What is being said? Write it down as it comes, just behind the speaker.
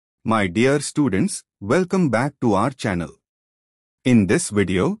My dear students, welcome back to our channel. In this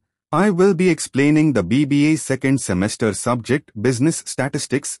video, I will be explaining the BBA second semester subject Business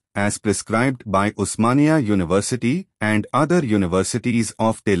Statistics as prescribed by Osmania University and other universities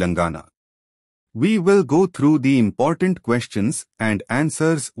of Telangana. We will go through the important questions and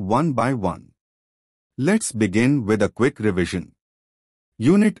answers one by one. Let's begin with a quick revision.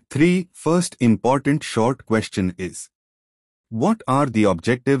 Unit 3 first important short question is: what are the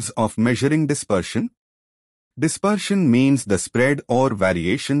objectives of measuring dispersion? Dispersion means the spread or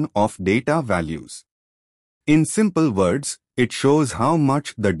variation of data values. In simple words, it shows how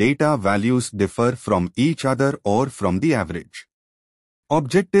much the data values differ from each other or from the average.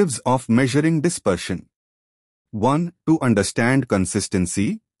 Objectives of measuring dispersion: 1. To understand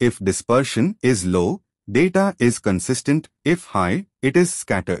consistency. If dispersion is low, data is consistent. If high, it is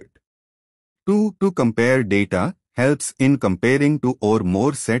scattered. 2. To compare data. Helps in comparing two or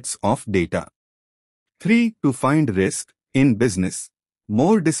more sets of data. 3. To find risk. In business,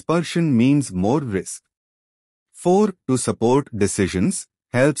 more dispersion means more risk. 4. To support decisions.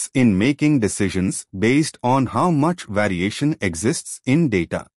 Helps in making decisions based on how much variation exists in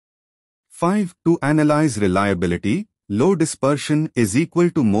data. 5. To analyze reliability. Low dispersion is equal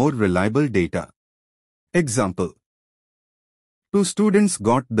to more reliable data. Example: two students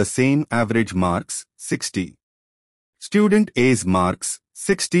got the same average marks, 60. Student A's marks,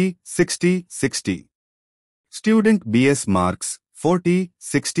 60, 60, 60. Student B's marks, 40,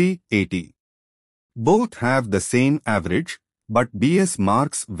 60, 80. Both have the same average, but B's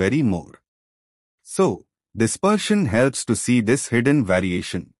marks vary more. So, dispersion helps to see this hidden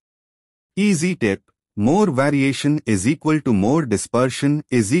variation. Easy tip: more variation is equal to more dispersion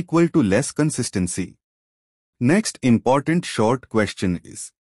is equal to less consistency. Next important short question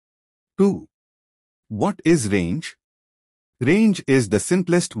is: 2. What is range? Range is the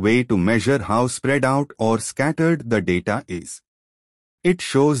simplest way to measure how spread out or scattered the data is. It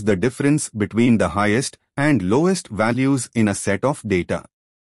shows the difference between the highest and lowest values in a set of data.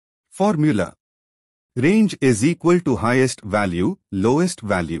 Formula: range is equal to highest value, lowest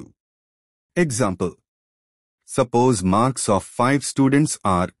value. Example: suppose marks of 5 students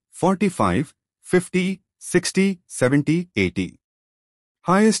are 45, 50, 60, 70, 80.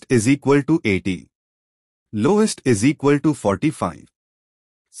 Highest is equal to 80. Lowest is equal to 45.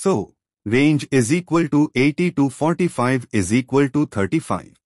 So, range is equal to 80 to 45 is equal to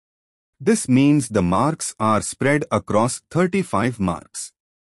 35. This means the marks are spread across 35 marks.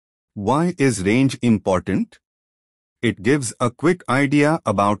 Why is range important? It gives a quick idea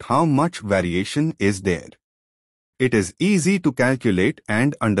about how much variation is there. It is easy to calculate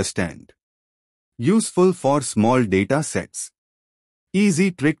and understand. Useful for small data sets.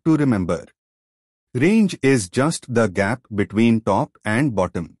 Easy trick to remember. Range is just the gap between top and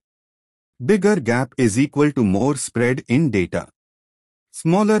bottom. Bigger gap is equal to more spread in data.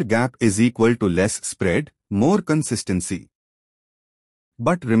 Smaller gap is equal to less spread, more consistency.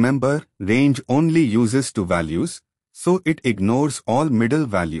 But remember, range only uses two values, so it ignores all middle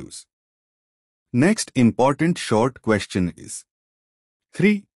values. Next important short question is: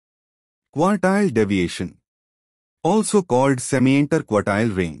 3. Quartile deviation, also called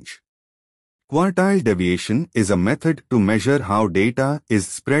semi-interquartile range. Quartile deviation is a method to measure how data is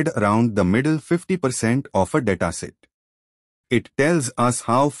spread around the middle 50% of a dataset. It tells us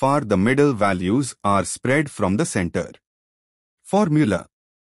how far the middle values are spread from the center. Formula: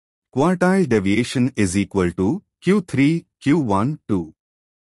 quartile deviation is equal to Q3, Q1, 2,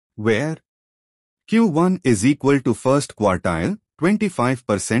 where Q1 is equal to first quartile,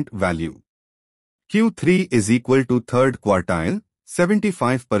 25% value. Q3 is equal to third quartile,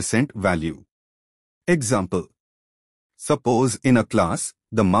 75% value. Example: suppose in a class,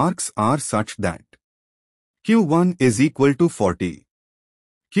 the marks are such that Q1 is equal to 40,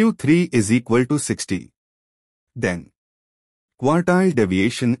 Q3 is equal to 60. Then, quartile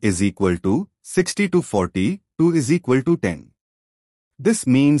deviation is equal to 60 to 40, 2 is equal to 10. This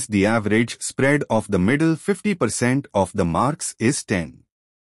means the average spread of the middle 50% of the marks is 10.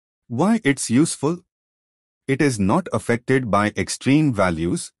 Why it's useful? It is not affected by extreme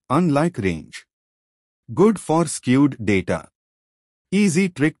values, unlike range. Good for skewed data. Easy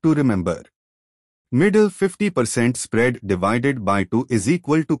trick to remember. Middle 50% spread divided by 2 is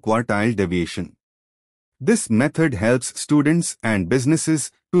equal to quartile deviation. This method helps students and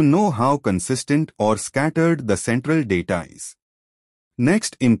businesses to know how consistent or scattered the central data is.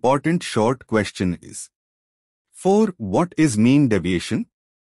 Next important short question is: 4. What is mean deviation?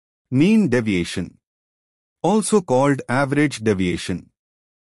 Mean deviation, also called average deviation,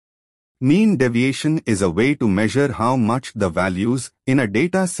 Mean deviation is a way to measure how much the values in a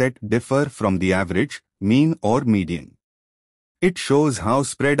data set differ from the average, mean or median. It shows how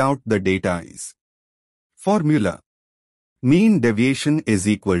spread out the data is. Formula: mean deviation is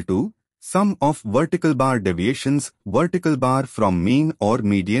equal to sum of vertical bar deviations vertical bar from mean or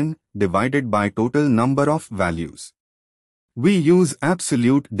median divided by total number of values. We use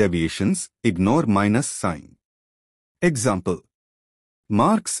absolute deviations, ignore minus sign. Example: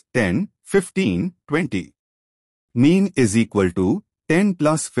 marks 10, 15, 20. Mean is equal to 10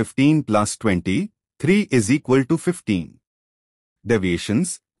 plus 15 plus 20, 3 is equal to 15.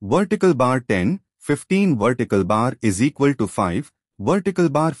 Deviations: vertical bar 10, 15 vertical bar is equal to 5, vertical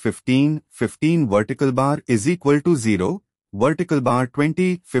bar 15, 15 vertical bar is equal to 0, vertical bar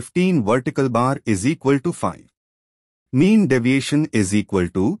 20, 15 vertical bar is equal to 5. Mean deviation is equal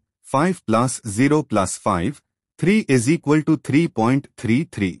to 5 plus 0 plus 5, 3 is equal to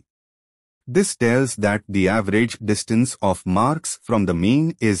 3.33. This tells that the average distance of marks from the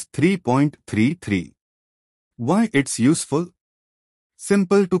mean is 3.33. Why it's useful?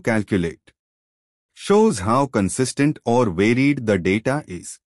 Simple to calculate. Shows how consistent or varied the data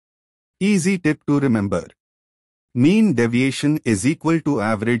is. Easy tip to remember. Mean deviation is equal to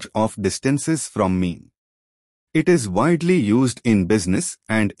average of distances from mean. It is widely used in business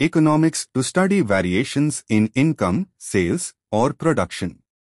and economics to study variations in income, sales, or production.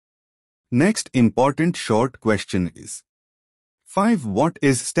 Next important short question is 5. What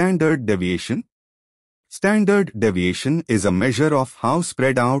is standard deviation? Standard deviation is a measure of how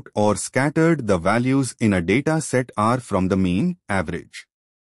spread out or scattered the values in a data set are from the mean, average.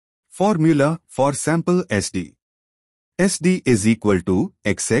 Formula for sample SD. SD is equal to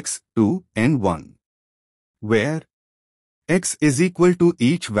XX to N1, where X is equal to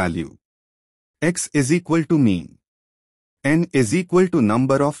each value, X is equal to mean, N is equal to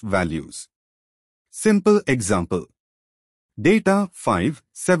number of values. Simple example. Data 5,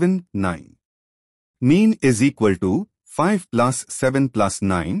 7, 9. Mean is equal to 5 plus 7 plus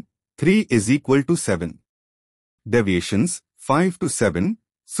 9, 3 is equal to 7. Deviations: 5 to 7,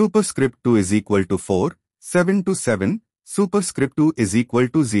 superscript 2 is equal to 4, 7 to 7, superscript 2 is equal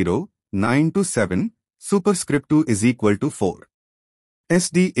to 0, 9 to 7, superscript 2 is equal to 4.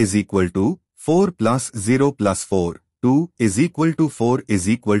 SD is equal to 4 plus 0 plus 4, 2 is equal to 4 is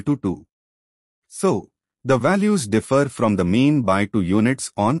equal to 2. So, the values differ from the mean by 2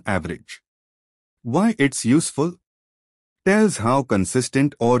 units on average. Why it's useful? Tells how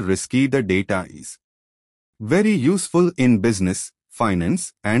consistent or risky the data is. Very useful in business,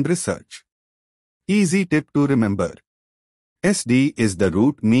 finance, and research. Easy tip to remember. SD is the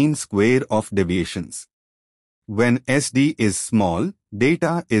root mean square of deviations. When SD is small,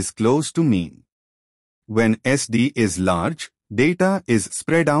 data is close to mean. When SD is large, data is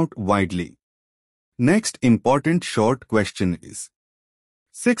spread out widely. Next important short question is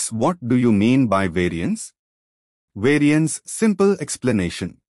 6. What do you mean by variance? Variance, simple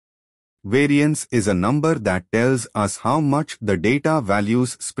explanation. Variance is a number that tells us how much the data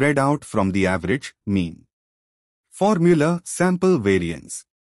values spread out from the average, mean. Formula: sample variance.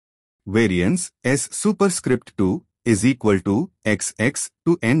 Variance S superscript 2 is equal to XX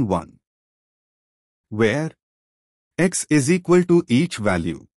to N1, where X is equal to each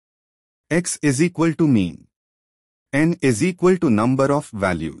value, X is equal to mean, N is equal to number of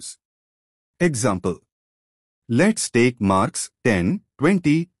values. Example. Let's take marks 10,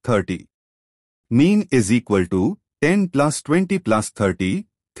 20, 30. Mean is equal to 10 plus 20 plus 30,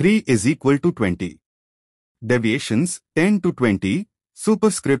 3 is equal to 20. Deviations: 10 to 20,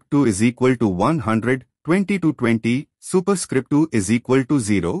 superscript 2 is equal to 100, 20 to 20, superscript 2 is equal to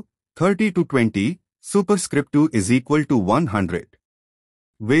 0, 30 to 20, superscript 2 is equal to 100.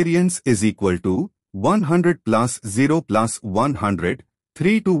 Variance is equal to 100 plus 0 plus 100,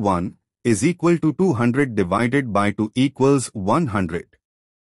 3 to 1, is equal to 200 divided by 2 equals 100.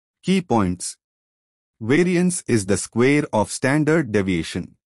 Key points. Variance is the square of standard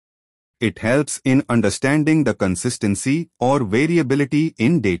deviation. It helps in understanding the consistency or variability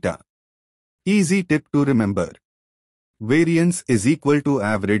in data. Easy tip to remember. Variance is equal to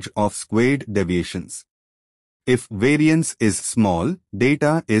average of squared deviations. If variance is small,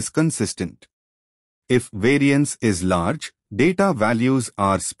 data is consistent. If variance is large, data values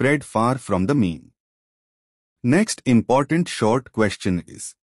are spread far from the mean. Next important short question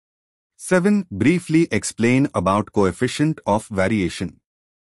is 7. Briefly explain about coefficient of variation.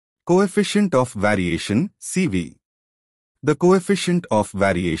 Coefficient of variation, CV. The coefficient of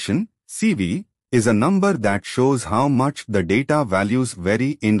variation, CV, is a number that shows how much the data values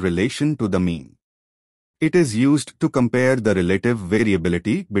vary in relation to the mean. It is used to compare the relative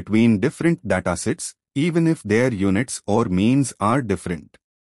variability between different datasets, even if their units or means are different.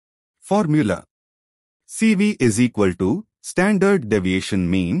 Formula: CV is equal to standard deviation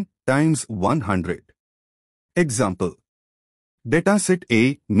mean times 100. Example: dataset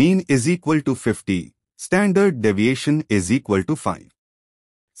A, mean is equal to 50, standard deviation is equal to 5.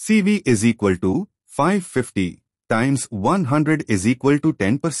 CV is equal to 550 times 100 is equal to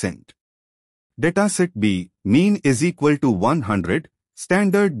 10%. Dataset B, mean is equal to 100,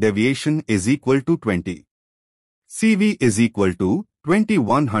 standard deviation is equal to 20. CV is equal to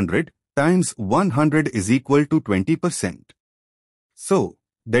 2100 times 100 is equal to 20%. So,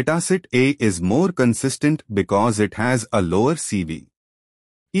 dataset A is more consistent because it has a lower CV.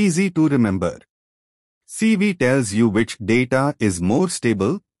 Easy to remember. CV tells you which data is more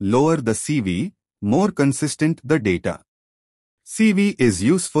stable. Lower the CV, more consistent the data. CV is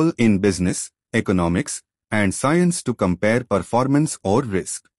useful in business, economics, and science to compare performance or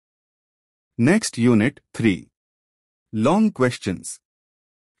risk. Next, Unit 3. Long questions.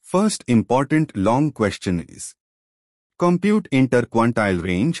 First important long question is: compute interquartile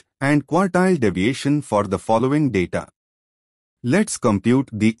range and quartile deviation for the following data. Let's compute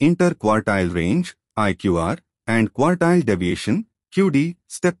the interquartile range, IQR, and quartile deviation, QD,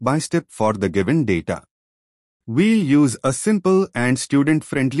 step by step for the given data. We'll use a simple and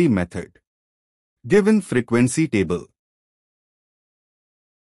student-friendly method. Given frequency table.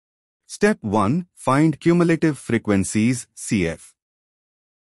 Step 1. Find cumulative frequencies, CF.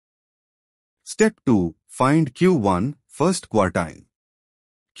 Step 2. Find Q1, first quartile.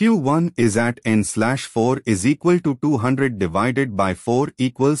 Q1 is at n/4 is equal to 200 divided by 4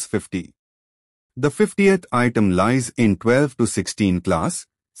 equals 50. The 50th item lies in 12 to 16 class.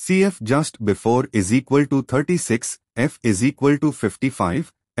 CF just before is equal to 36, F is equal to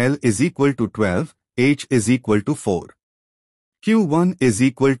 55, L is equal to 12, H is equal to 4. Q1 is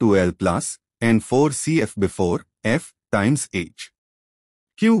equal to L plus N4 CF before F times H.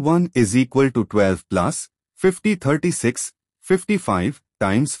 Q1 is equal to 12 plus 50 36, 55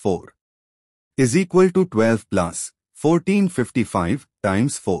 times 4 is equal to 12 plus 1455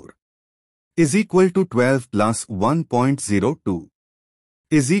 times 4 is equal to 12 plus 1.02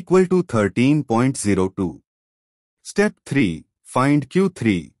 is equal to 13.02. Step 3. Find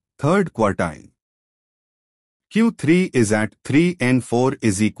Q3, third quartile. Q3 is at 3 and 4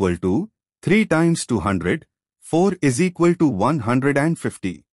 is equal to 3 times 200, 4 is equal to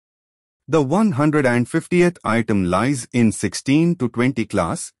 150. The 150th item lies in 16 to 20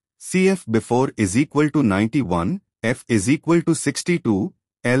 class. CF before is equal to 91, F is equal to 62,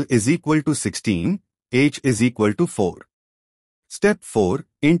 L is equal to 16, H is equal to 4. Step 4.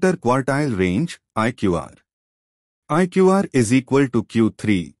 Interquartile range, IQR. IQR is equal to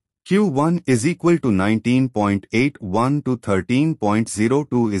Q3. Q1 is equal to 19.81 to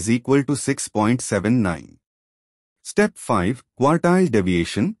 13.02 is equal to 6.79. Step 5. Quartile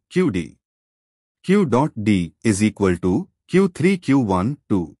deviation, QD. Q.D is equal to Q3 Q1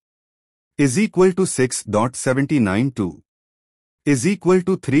 2 is equal to 6.792 is equal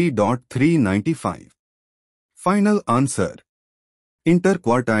to 3.395. Final answer.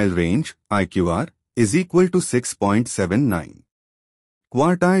 Interquartile range, IQR, is equal to 6.79.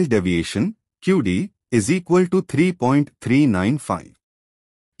 Quartile deviation, QD, is equal to 3.395.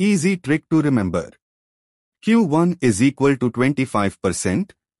 Easy trick to remember. Q1 is equal to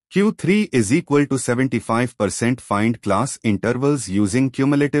 25%, Q3 is equal to 75%. Find class intervals using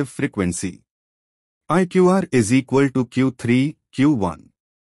cumulative frequency. IQR is equal to Q3, Q1.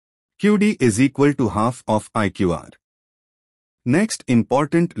 QD is equal to half of IQR. Next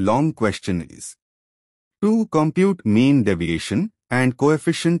important long question is: to compute mean deviation and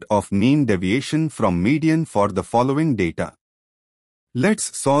coefficient of mean deviation from median for the following data.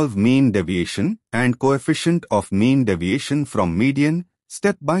 Let's solve mean deviation and coefficient of mean deviation from median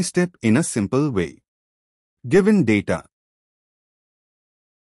step by step in a simple way. Given data.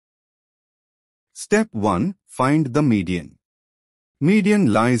 Step 1. Find the median.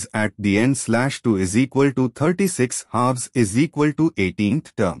 Median lies at the n/2 is equal to 36 halves is equal to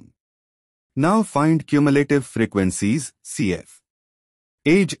 18th term. Now find cumulative frequencies, CF.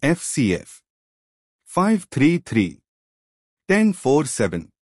 Age FCF. 533.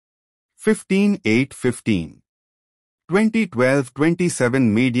 1047. 15815.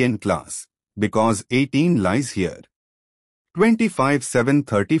 2012-27 median class, because 18 lies here.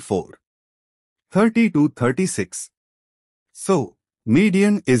 25-7-34. 30-36. So,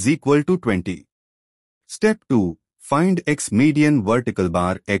 median is equal to 20. Step 2. Find X median vertical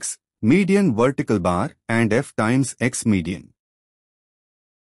bar X, median vertical bar and F times X median.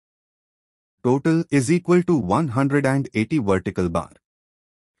 total is equal to 180 vertical bar.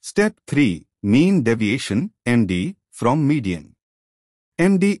 Step 3. Mean deviation, MD, from median.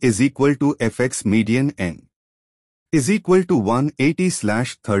 MD is equal to Fx median N is equal to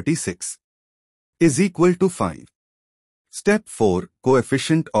 180/36 is equal to 5. Step 4.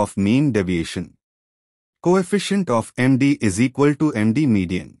 Coefficient of mean deviation. Coefficient of MD is equal to MD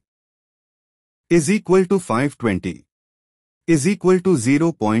median is equal to 520 is equal to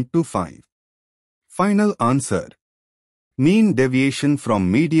 0.25. Final answer. Mean deviation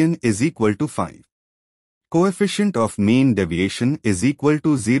from median is equal to 5. Coefficient of mean deviation is equal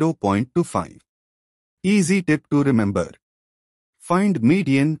to 0.25. Easy tip to remember. Find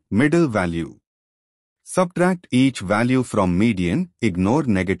median, middle value. Subtract each value from median, ignore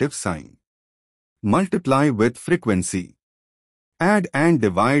negative sign. Multiply with frequency. Add and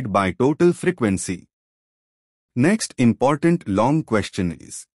divide by total frequency. Next important long question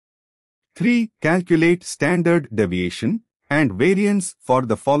is 3. Calculate standard deviation and variance for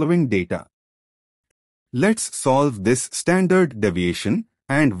the following data. Let's solve this standard deviation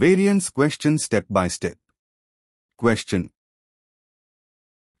and variance question step by step. Question.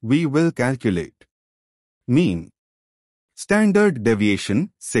 We will calculate mean, standard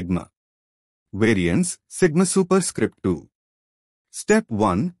deviation, sigma, variance, sigma superscript 2. Step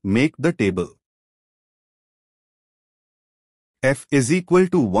 1. Make the table. F is equal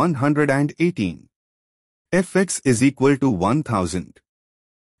to 118. Fx is equal to 1000.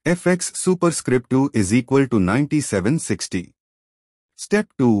 Fx superscript 2 is equal to 9760. Step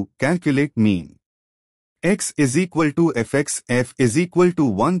 2. Calculate mean. X is equal to Fx. F is equal to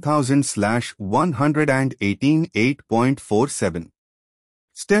 1000/118.8.47.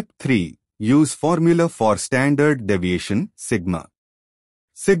 Step 3. Use formula for standard deviation, sigma.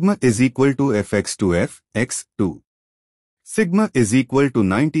 Sigma is equal to Fx to F, x2. Sigma is equal to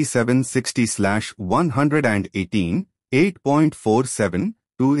 9760/118.8.47.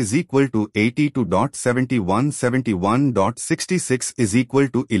 2 is equal to 82.7171.66 is equal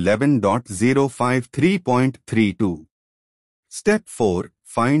to 11.053.32. Step 4.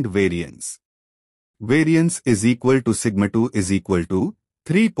 Find variance. Variance is equal to sigma 2 is equal to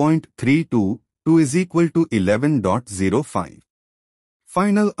 3.32, 2 is equal to 11.05.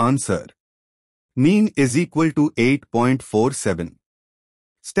 Final answer. Mean is equal to 8.47.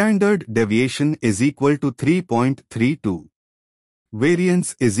 Standard deviation is equal to 3.32.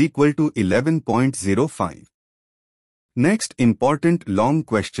 Variance is equal to 11.05. Next important long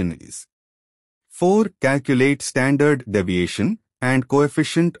question is 4. Calculate standard deviation and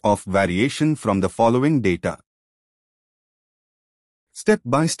coefficient of variation from the following data.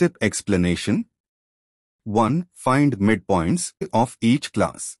 Step-by-step explanation. 1. Find midpoints of each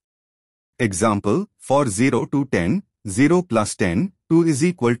class. Example, for 0 to 10, 0 plus 10, 2 is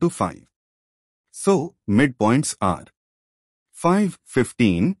equal to 5. So, midpoints are 5,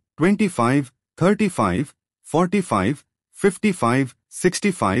 15, 25, 35, 45, 55,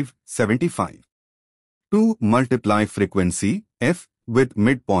 65, 75. 2. Multiply frequency, f, with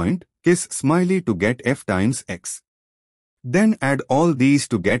midpoint, kiss smiley to get f times x. Then add all these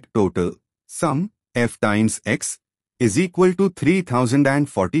to get total, sum, f times x, is equal to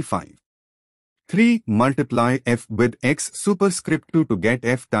 3045. 3. Multiply f with x superscript 2 to get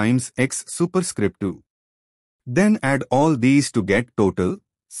f times x superscript 2. Then add all these to get total,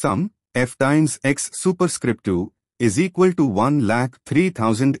 sum, f times x superscript 2, is equal to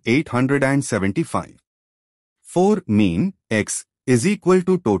 1,03,875. 4. Mean, x, is equal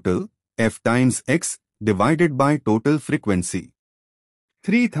to total, f times x, divided by total frequency.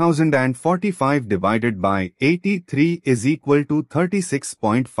 3045 divided by 83 is equal to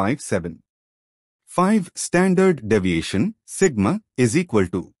 36.57. 5. Standard deviation, sigma, is equal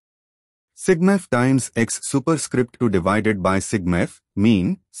to sigma f times x superscript 2 divided by sigma f,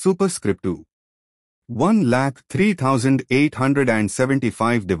 mean, superscript 2.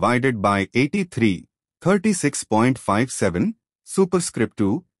 1,03,875 divided by 83, 36.57, superscript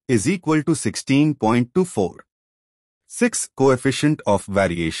 2, is equal to 16.24. 6. Coefficient of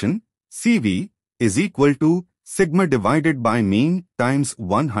variation, CV, is equal to sigma divided by mean times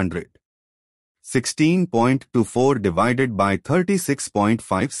 100. 16.24 divided by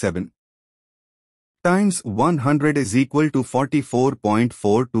 36.57 times 100 is equal to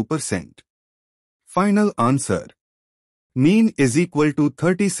 44.42%. Final answer. Mean is equal to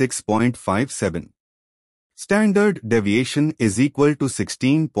 36.57. Standard deviation is equal to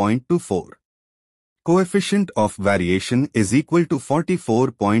 16.24. Coefficient of variation is equal to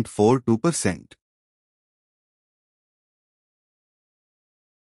 44.42%.